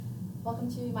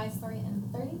Welcome to My Story in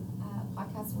 30, a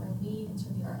podcast where we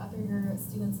interview our upper year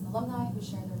students and alumni who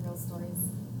share their real stories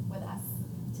with us.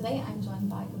 Today I'm joined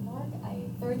by Geborg, a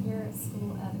third year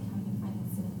School of Accounting and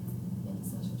Finance student. Thank you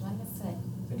so much for joining us today.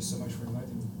 Thank you so much for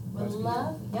inviting me.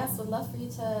 Would love for you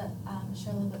to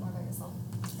share a little bit more about yourself.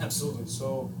 Absolutely.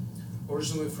 So,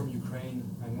 originally from Ukraine,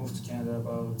 I moved to Canada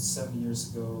about 7 years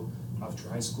ago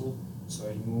after high school. So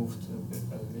I moved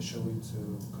initially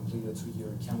to complete a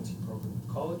 2-year accounting program at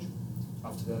college.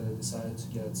 After that, I decided to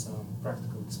get some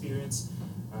practical experience.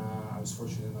 I was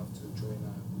fortunate enough to join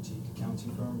a boutique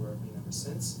accounting firm where I've been ever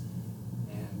since.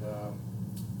 And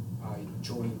I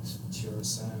joined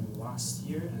TRSM last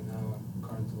year, and now I'm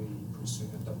currently pursuing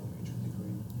a double major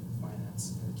degree in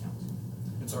finance and accounting.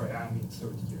 And sorry, I'm in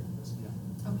third year.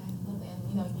 Yeah. Okay, lovely.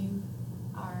 And you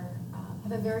are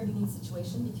have a very unique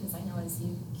situation because I know as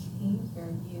you came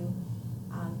here, you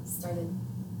started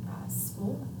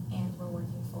school and were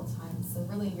working full time. So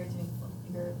really, you're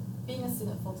being a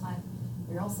student full time.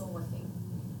 You're also working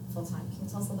full time. Can you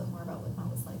tell us a little bit more about what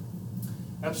that was like?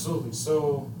 Absolutely.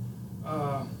 So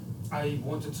I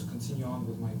wanted to continue on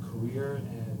with my career,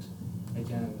 and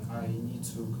again, I need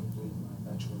to complete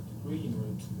my bachelor degree in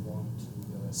order to move on to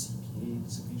the CPA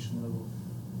designation level.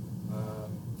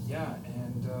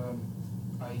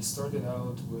 I started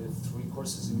out with 3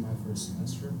 courses in my first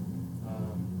semester,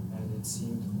 and it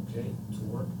seemed okay to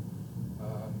work.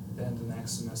 Then the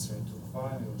next semester I took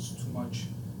 5, it was too much.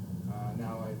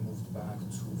 Now I moved back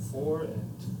to 4,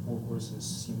 and 4 courses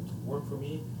seemed to work for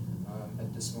me.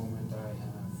 At this moment I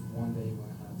have one day when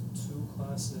I have 2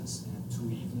 classes and 2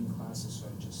 evening classes, so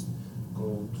I just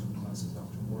go 2 classes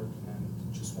after work,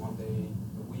 and just one day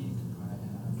a week I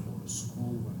have for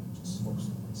school when I just focus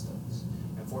on my studies.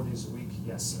 And 4 days a week,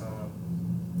 yes,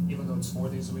 even though it's 4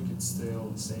 days a week, it's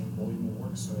still the same volume of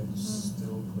work, so I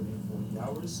still put in 40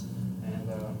 hours.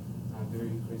 And I'm very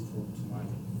grateful to my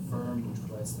firm, which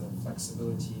provides the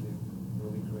flexibility. They're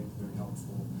really great, very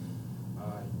helpful.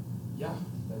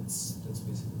 That's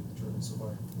basically the journey so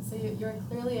far. So you're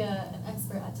clearly an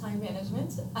expert at time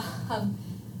management.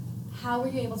 How were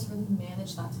you able to really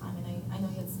manage that time? And I know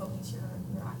you had spoken to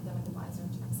your academic advisor in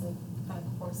terms of kind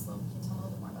of course load. Can you tell me a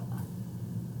little bit more about that?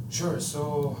 Sure.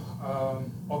 So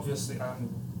obviously,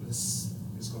 this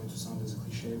is going to sound as a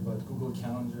cliche, but Google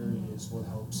Calendar is what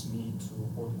helps me to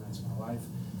organize my life.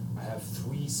 I have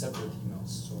 3 separate emails.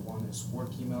 So one is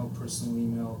work email, personal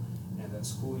email, and then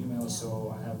school email. Yeah.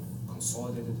 So I have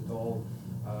consolidated it all.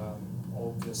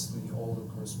 Obviously, all the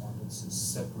correspondence is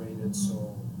separated,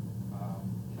 so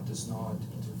it does not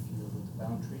interfere with the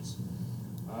boundaries.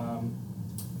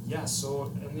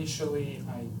 So initially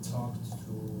I talked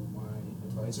to my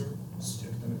advisor,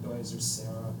 academic advisor,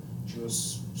 Sarah. She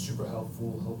was super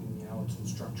helpful, helping me out to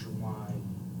structure my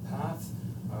path.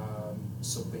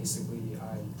 So basically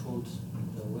I put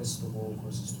the list of all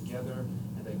courses together,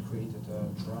 and I created a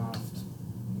draft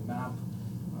map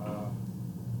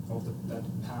of that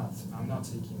path. I'm not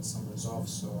taking summers off,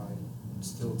 so I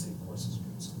still take courses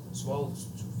during summer as well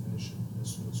to finish it as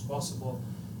soon as possible.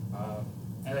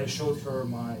 And I showed her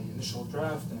my initial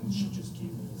draft, and she just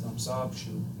gave me a thumbs up.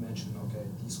 She would mention, okay,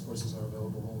 these courses are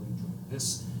available only during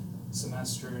this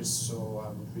semester, so I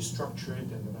would restructure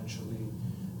it and eventually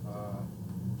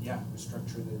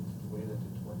restructure it the way that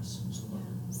it works.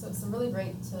 So really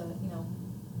great to,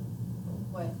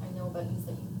 what I know about you is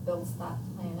that you built that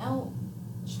plan out,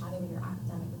 chatted with your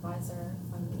academic advisor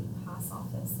from the PASS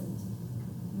office, and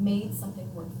made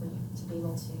something work for you to be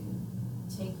able to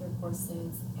take your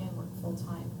courses and work full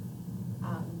time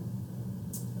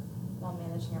while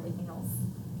managing everything else.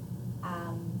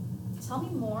 Tell me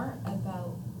more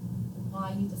about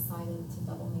why you decided to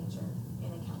double major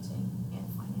in accounting and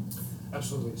finance.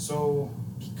 Absolutely. So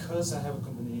because I have a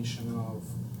combination of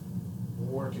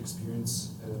work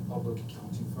experience at a public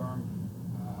accounting firm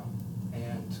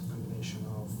and combination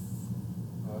of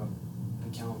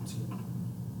accounting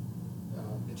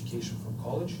education from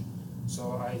college,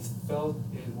 so I felt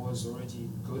it was already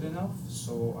good enough,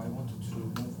 so I wanted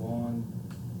to move on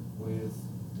with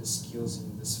the skills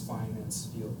in this finance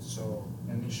field. So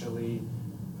initially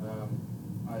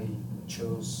I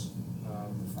chose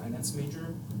the finance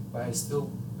major, but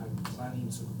I'm planning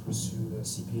to pursue the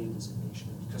CPA designation.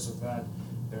 Because of that,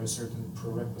 there are certain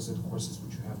prerequisite courses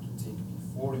which you have to take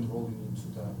before enrolling into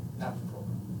the PAP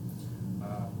program.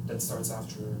 That starts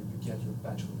after you get your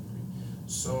bachelor degree.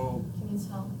 So can you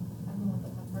tell everyone what the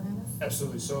PAP program is?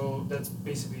 Absolutely. So that's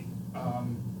basically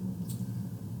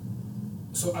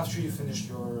so after you finish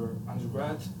your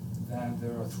undergrad, then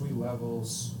there are 3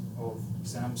 levels of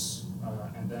exams,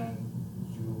 and then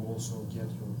you also get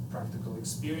your practical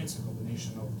experience, a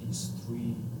combination of these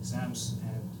 3 exams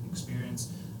and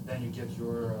experience, then you get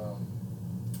your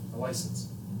license.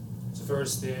 So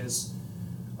first is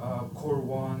Core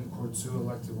 1, Core 2,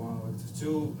 Elective 1, Elective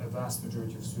 2. A vast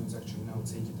majority of students actually now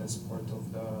take it as part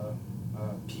of the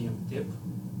PM DIP,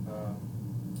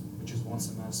 which is 1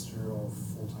 semester of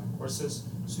full-time courses.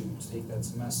 So you take that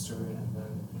semester and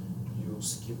then you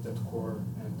skip that core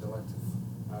and elective.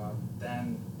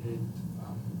 Then it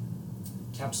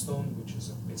capstone, which is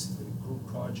basically a group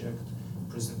project,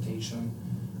 presentation,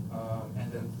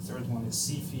 and then the third one is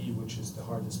CFE, which is the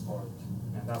hardest part.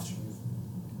 And after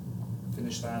you've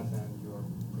finished that, then you're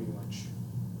pretty much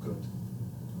good.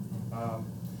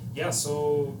 Yeah,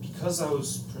 so because I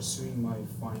was pursuing my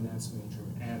finance major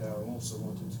and I also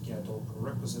wanted to get all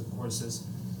prerequisite courses,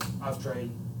 after I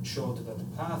showed that the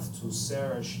path to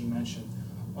Sarah, she mentioned,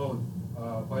 oh,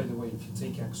 by the way, if you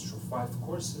take extra 5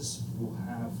 courses, you'll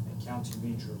have accounting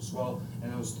major as well,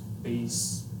 and that was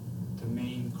the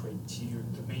main criteria,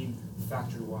 the main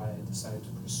factor why I decided to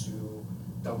pursue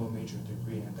double major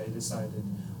degree, and I decided,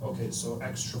 okay, so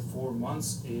extra 4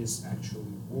 months is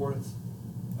actually worth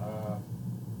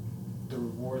the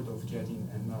reward of getting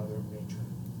another major.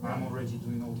 I'm already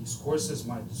doing all these courses,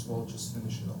 might as well just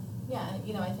finish it all. Yeah,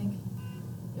 and I think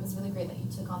it was really great that you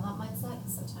took on that mindset,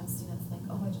 because sometimes students think,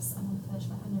 oh, I want to finish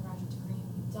my undergraduate degree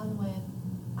and be done with,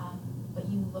 but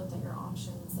you looked at your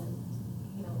options, and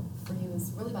for you it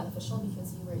was really beneficial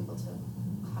because you were able to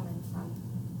come in from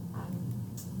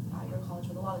your college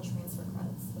with a lot of transfer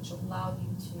credits, which allowed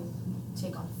you to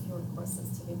take on fewer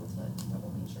courses to be able to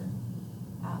double major.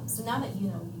 So now that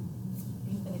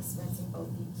you've been experiencing both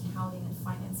the accounting and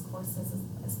finance courses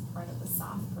as part of the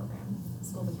SAF program,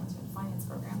 School of Accounting and Finance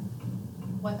program,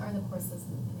 what are the courses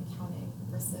in accounting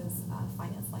versus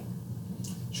finance like?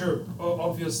 Sure.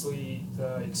 Obviously,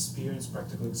 the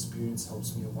practical experience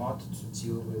helps me a lot to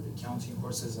deal with accounting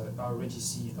courses. I already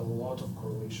see a lot of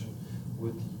correlation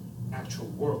with the actual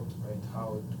world, right?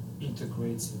 How it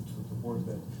integrates into the work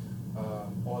that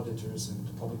auditors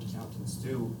and public accountants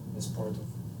do as part of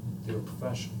their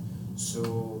profession.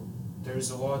 So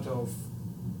there's a lot of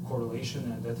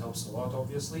correlation, and that helps a lot,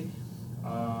 obviously.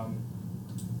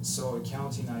 So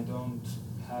accounting, I don't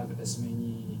have as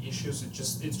many issues.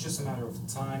 It's just a matter of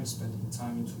time, spending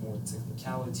time into more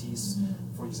technicalities.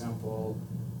 Mm-hmm. For example,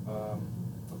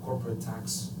 the corporate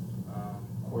tax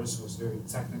course was very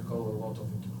technical, a lot of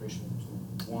integration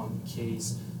into one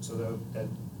case, so that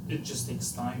it just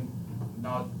takes time,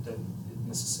 not that it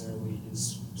necessarily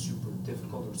is super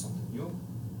difficult or something new.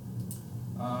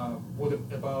 What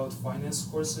about finance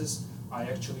courses? I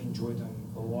actually enjoy them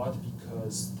a lot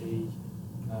because the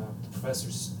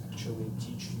professors actually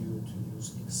teach you to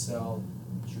use Excel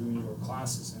during your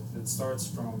classes, and it starts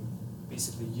from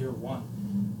basically year 1,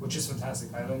 which is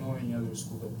fantastic. I don't know any other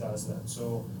school that does that,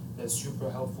 so that's super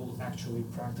helpful, actually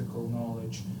practical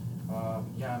knowledge.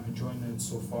 Yeah, I'm enjoying it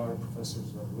so far.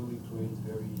 Professors are really great,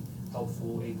 very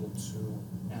helpful, able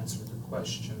to answer the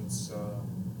questions.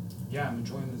 Yeah, I'm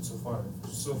enjoying it so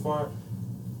far.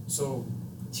 So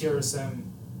TRSM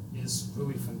is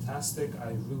really fantastic. I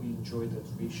really enjoy that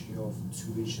ratio of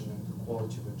tuition and the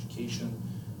quality of education.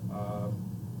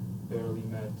 Barely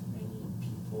met any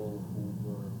people who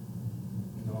were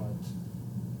not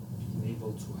being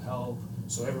able to help.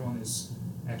 So everyone is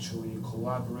actually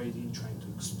collaborating, trying to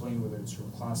explain, whether it's your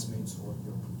classmates or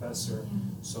your professor.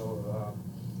 So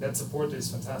that support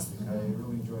is fantastic. I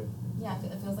really enjoy it. Yeah,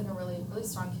 it feels like a really, really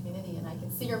strong community, and I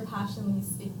can see your passion when you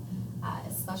speak,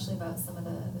 especially about some of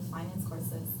the finance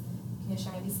courses. Can you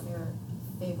share maybe some of your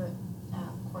favorite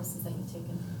courses that you've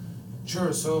taken?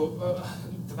 Sure. So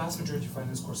the vast majority of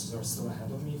finance courses are still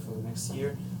ahead of me for the next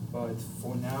year, but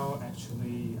for now,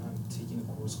 actually, I'm taking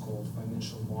a course called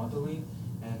Financial Modeling,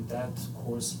 and that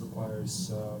course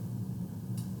requires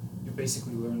you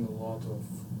basically learn a lot of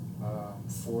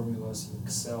formulas in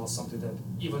Excel, something that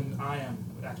even I am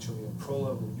actually a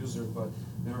pro-level user, but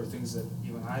there are things that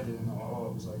even I didn't know.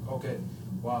 I was like, okay,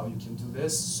 wow, you can do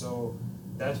this. So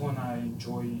that one I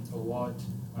enjoy a lot.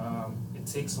 It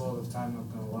takes a lot of time, not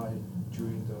gonna lie,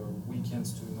 during the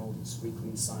weekends doing all these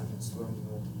weekly assignments, learning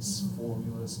all these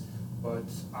formulas, but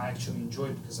I actually enjoy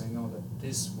it because I know that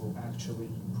this will actually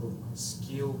improve my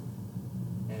skill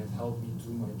and help me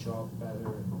do my job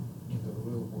better in the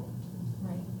real world.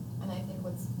 Right, and I think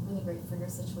what's really great for your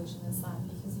situation is that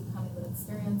because you come in with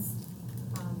experience,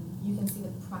 you can see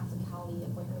the practicality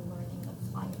of what you're learning and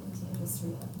apply it into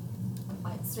industry,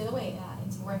 apply it straight away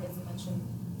into work, as you mentioned,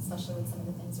 especially with some of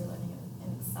the things you're learning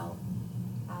in Excel.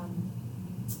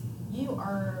 You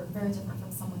are very different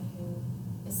from someone who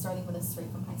is starting with us straight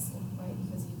from high school, right?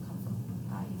 Because you come from,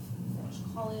 you've finished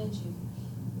college, you've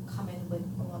come in with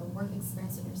a lot of work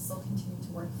experience in your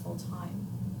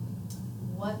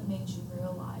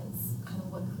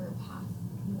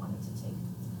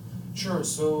Sure.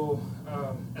 So,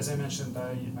 as I mentioned,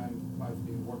 I've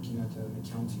been working at an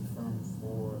accounting firm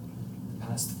for the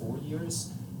past 4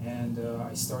 years, and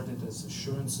I started as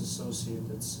assurance associate.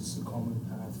 That's a common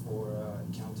path for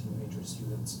accounting major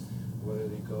students, whether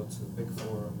they go to big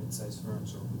four or mid-sized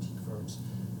firms or boutique firms.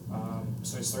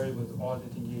 So I started with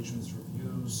audit engagements,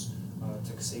 reviews,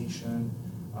 taxation.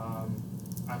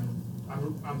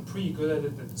 I'm pretty good at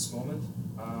it at this moment.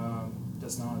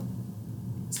 Does not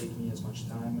take me as much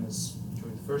time as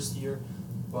during the first year,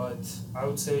 but I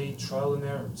would say trial and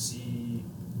error. See,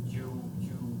 you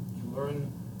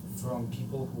learn from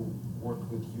people who work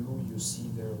with you. You see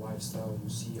their lifestyle. You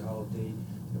see how they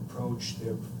approach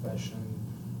their profession.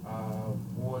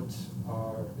 What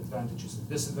are advantages and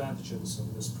disadvantages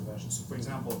of this profession? So, for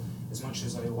example, as much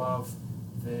as I love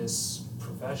this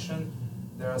profession,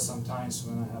 there are some times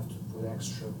when I have to put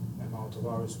extra amount of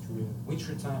hours during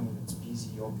winter time when it's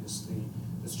busy. Obviously,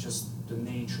 it's just the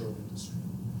nature of industry.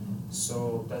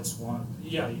 So that's one.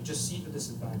 Yeah, you just see the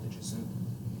disadvantages. And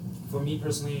for me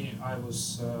personally, I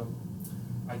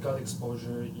got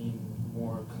exposure in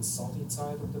more consulting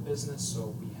side of the business.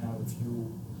 So we have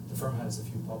the firm has a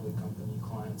few public company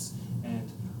clients,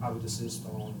 and I would assist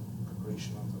on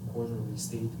preparation of the quarterly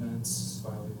statements,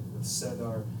 filing it with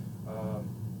SEDAR,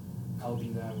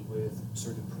 helping them with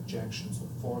certain projections or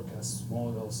forecasts,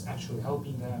 models, actually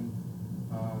helping them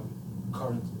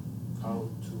currently how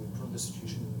to improve the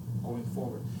situation going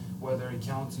forward. Whether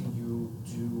accounting, you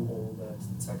do all that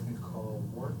technical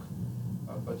work,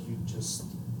 but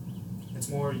it's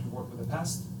more you work with the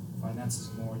past, finance is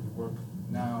more you work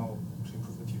now to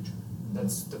improve the future.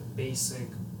 That's the basic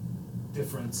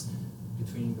difference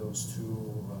between those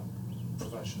two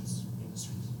professions,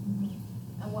 industries.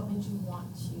 Mm-hmm. And what made you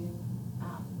want to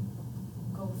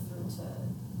go through to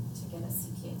get a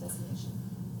CPA designation?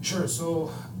 Sure.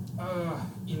 So,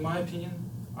 in my opinion,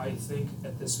 I think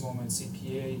at this moment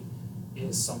CPA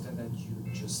is something that you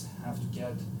just have to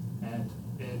get, and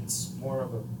it's more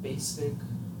of a basic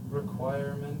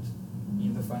requirement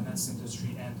in the finance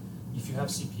industry. And if you have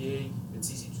CPA, it's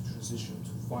easy to transition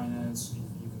to finance,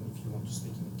 even if you want to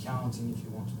stick in accounting, if you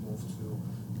want to move to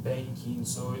banking.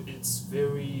 So it's a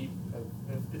very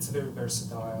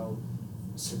versatile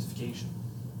certification,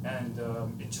 and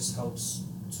it just helps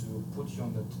to put you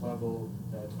on that level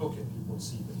that, okay, people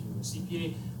see that you're a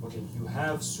CPA, okay, you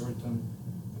have certain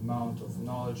amount of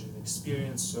knowledge and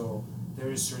experience, so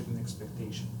there is certain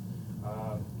expectation.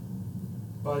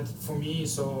 But for me,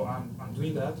 so I'm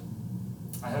doing that.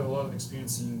 I have a lot of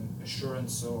experience in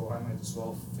assurance, so I might as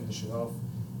well finish it off.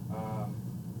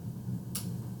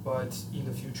 But in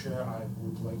the future, I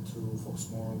would like to focus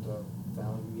more on the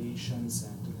valuations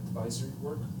and advisory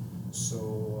work.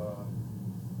 So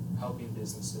helping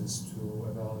businesses to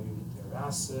evaluate their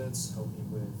assets,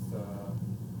 helping with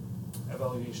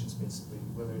evaluations basically,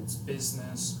 whether it's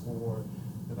business or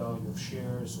the value of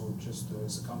shares or just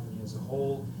as a company as a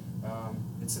whole.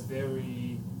 It's a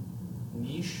very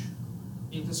niche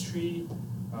industry,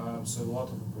 so a lot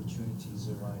of opportunities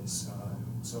arise.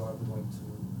 So I would like to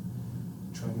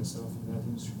try myself in that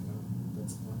industry now.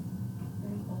 That's the plan.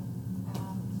 Very cool.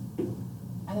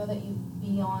 I know that you,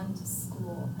 beyond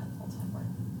school and full-time work,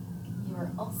 you are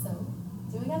also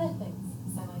doing other things.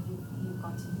 So I know you've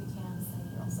gone to boot camps and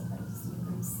you're also part of student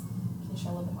groups. Can you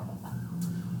share a little bit more about that?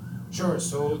 Sure.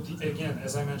 So again,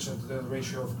 as I mentioned, the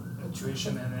ratio of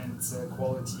tuition and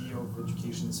quality of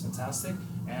education is fantastic.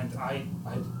 And I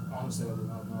honestly I did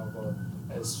not know about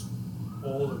as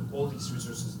all these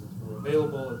resources that were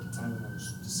available at the time when I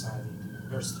was deciding the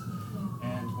university.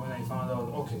 Yeah. And when I found out,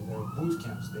 okay, there are boot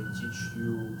camps, they teach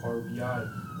you Power BI,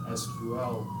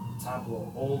 SQL,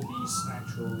 Tableau, all these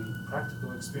actually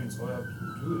practical experience. All you have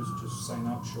to do is just sign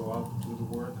up, show up, do the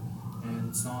work, and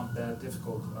it's not that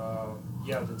difficult.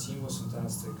 Yeah, the team was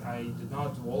fantastic. I did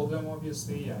not do all of them,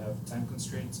 obviously. I have time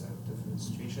constraints, I have a different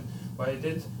situation, but I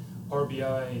did Power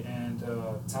BI and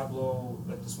Tableau.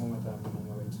 At this moment, I'm on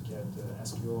my way to get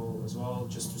SQL as well,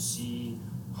 just to see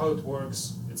how it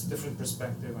works. It's a different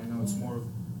perspective. I know it's more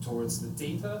towards the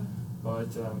data,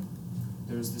 but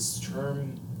there's this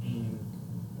term in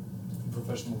the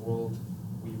professional world.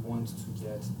 We want to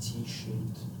get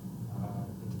T-shaped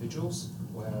individuals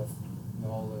who have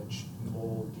knowledge in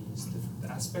all these different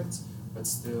aspects, but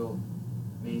still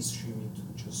mainstreaming to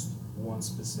just one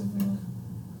specific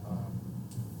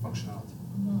functionality.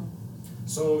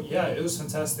 So yeah, it was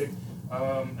fantastic.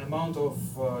 Amount of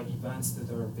events that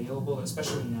are available,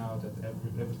 especially now that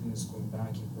everything is going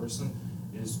back in person,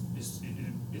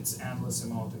 it's endless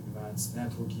amount of events,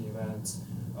 networking events,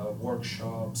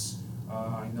 workshops.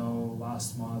 I know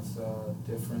last month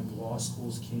different law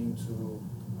schools came to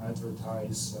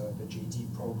advertise the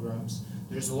JD programs.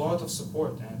 There's a lot of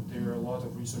support and there are a lot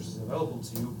of resources available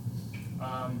to you.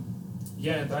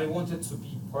 And I wanted to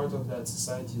be part of that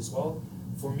society as well.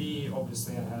 For me,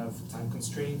 obviously, I have time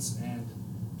constraints, and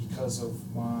because of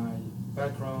my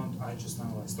background, I just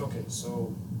analyzed, okay,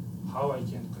 so how I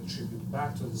can contribute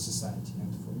back to the society.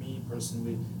 And for me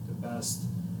personally, the best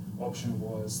option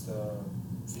was the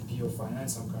VP of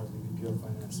Finance. I'm currently VP of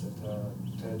Finance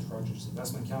at Ted Rogers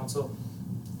Investment Council.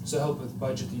 So help with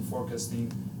budgeting,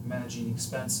 forecasting, managing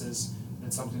expenses.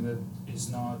 That's something that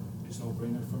is no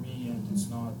brainer for me, and it's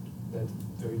not that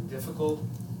very difficult.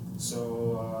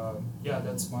 So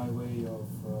that's my way of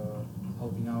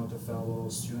helping out a fellow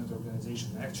student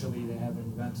organization. Actually, they have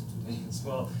an event today as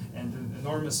well, and an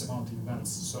enormous amount of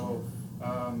events. So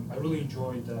I really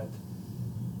enjoyed that.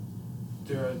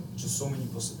 There are just so many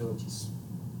possibilities.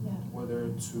 Yeah. Whether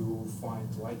to find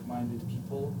like-minded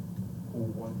people who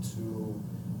want to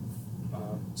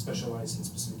specialize in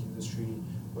specific industry,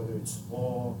 whether it's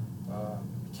law,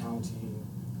 accounting,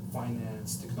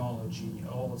 finance, technology,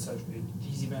 all etc.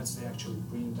 These events, they actually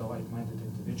bring the like-minded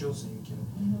individuals, and you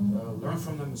can learn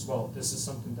from them as well. This is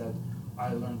something that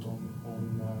I learned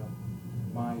on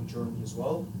my journey as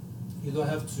well. You don't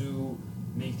have to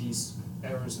make these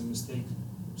errors and mistakes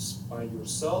by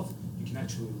yourself. You can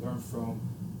actually learn from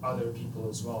other people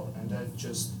as well, and that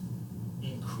just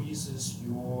increases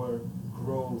your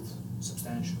growth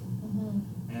substantially.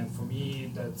 And for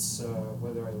me, that's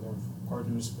whether I learn from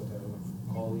partners, whether I learn from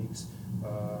colleagues.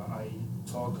 I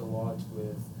talk a lot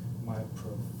with my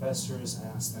professors. I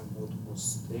ask them what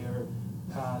was their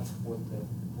path,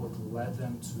 what led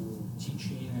them to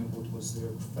teaching, and what was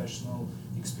their professional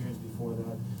experience before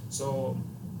that. So,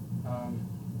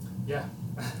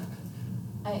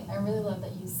 I really love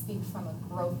that you speak from a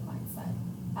growth mindset.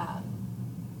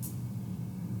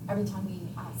 Every time we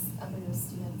ask other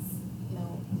students,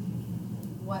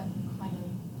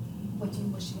 what do you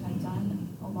wish you had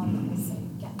done? A lot of people say,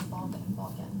 get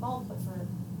involved. But for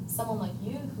someone like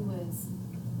you who is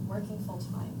working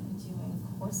full-time and doing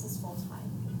courses full-time,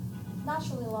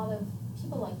 naturally a lot of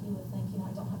people like you would think,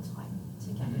 I don't have time to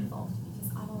get involved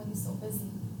because I'm already so busy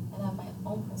and I have my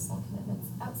own personal commitments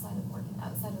outside of work and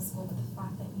outside of school. But the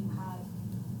fact that you have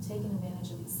taken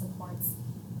advantage of these supports,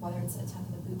 whether it's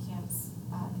attending the boot camps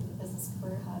through the Business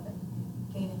Career Hub and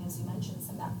gaining, as you mentioned,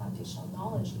 some of that foundational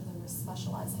knowledge, even though you're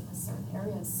specializing in a certain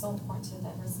area, is so important to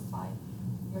diversify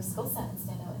your skill set and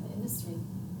stand out in the industry,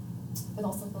 but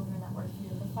also build your network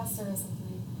through your professors and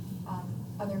through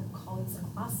other colleagues and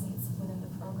classmates within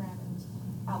the program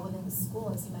and within the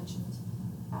school, as you mentioned.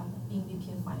 Being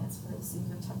VP of Finance for the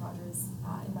Super Ted Rogers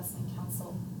Investment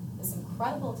Council is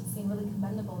incredible to see, and really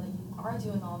commendable that you are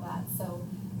doing all that. So,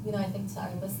 I think to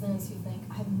our listeners who think,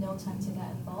 I have no time to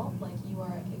get involved, like, you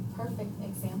are a perfect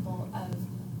example of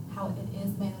how it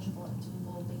is manageable and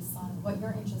doable based on what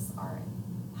your interests are and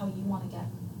how you want to get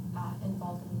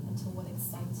involved and to what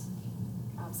extent.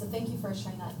 So thank you for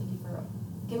sharing that. Thank you for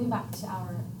giving back to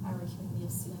our community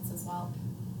of students as well.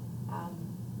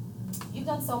 You've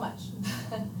done so much.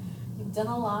 You've done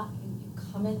a lot. You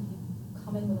come in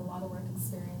with a lot of work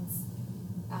experience,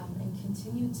 and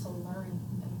continue to learn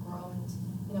and grow. And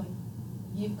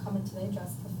you've come in today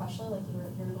dressed professionally, like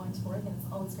you're going to work, and it's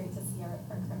always great to see our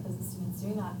current business students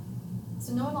doing that.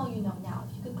 So knowing all you know now,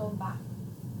 if you could go back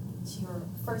to your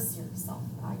first year self,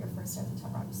 your first year at the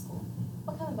Ted Rogers School,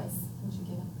 what kind of advice would you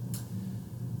give them?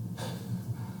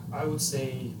 I would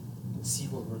say, see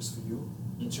what works for you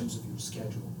in terms of your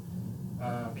schedule.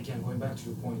 Again, going back to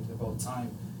your point about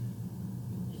time,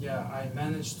 I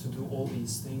managed to do all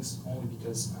these things only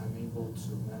because I'm able to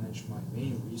manage my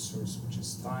main resource, which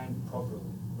is time, properly,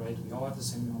 right? We all have the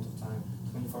same amount of time,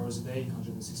 24 hours a day,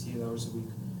 168 hours a week.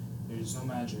 There is no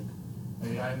magic.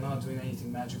 I'm not doing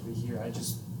anything magically here. I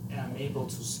just am able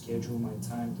to schedule my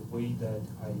time the way that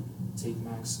I take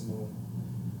maximum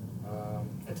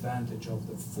advantage of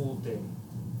the full day.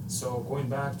 So going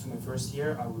back to my first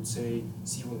year, I would say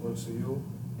see what works for you,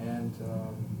 and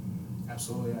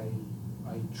absolutely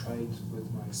I tried with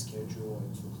my schedule.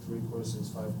 I took 3 courses,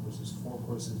 5 courses, 4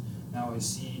 courses. Now I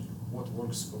see what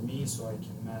works for me, so I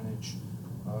can manage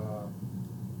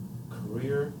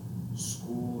career,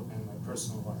 school, and my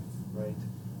personal life, right?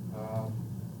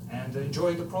 And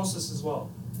enjoy the process as well.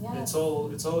 Yeah. It's all.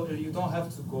 You don't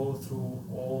have to go through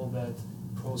all that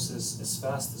process as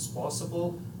fast as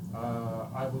possible.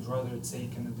 I would rather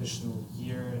take an additional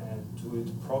year and do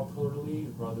it properly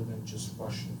rather than just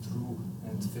rushing through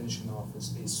and finishing off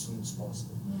as soon as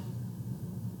possible.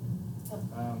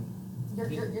 Yeah.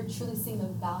 You're truly seeing the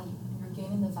value, and you're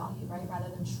gaining the value, right? Rather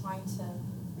than trying to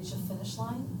reach a finish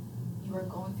line, you are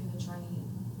going through the journey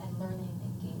and learning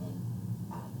and gaining,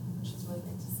 which is really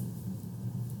great to see.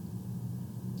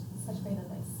 Such great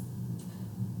advice.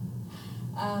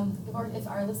 Or if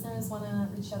our listeners want to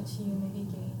reach out to you, maybe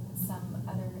gain some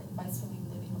other advice from you,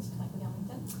 they'll be able to connect with you on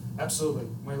LinkedIn? Absolutely.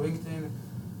 My LinkedIn,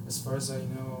 as far as I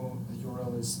know, the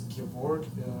URL is Gevorg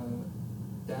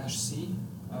 -C.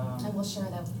 I will share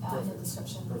that in the Perfect.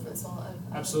 description Perfect. as well.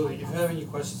 Of Absolutely. the If podcast. you have any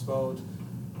questions about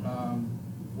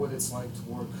what it's like to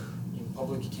work in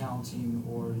public accounting,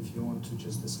 or if you want to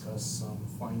just discuss some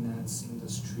finance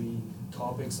industry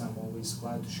topics, I'm always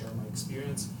glad to share my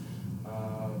experience.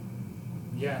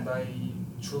 And I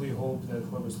truly hope that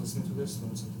whoever's listening to this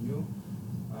learns something new.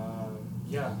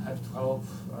 Happy to help.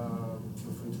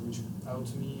 Feel free to reach out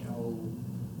to me. I'll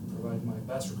provide my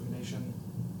best recommendation.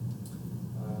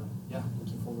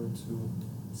 Looking forward to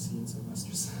seeing some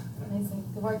masters. Amazing.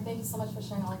 Gevorg, thank you so much for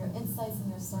sharing all your insights and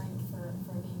your story for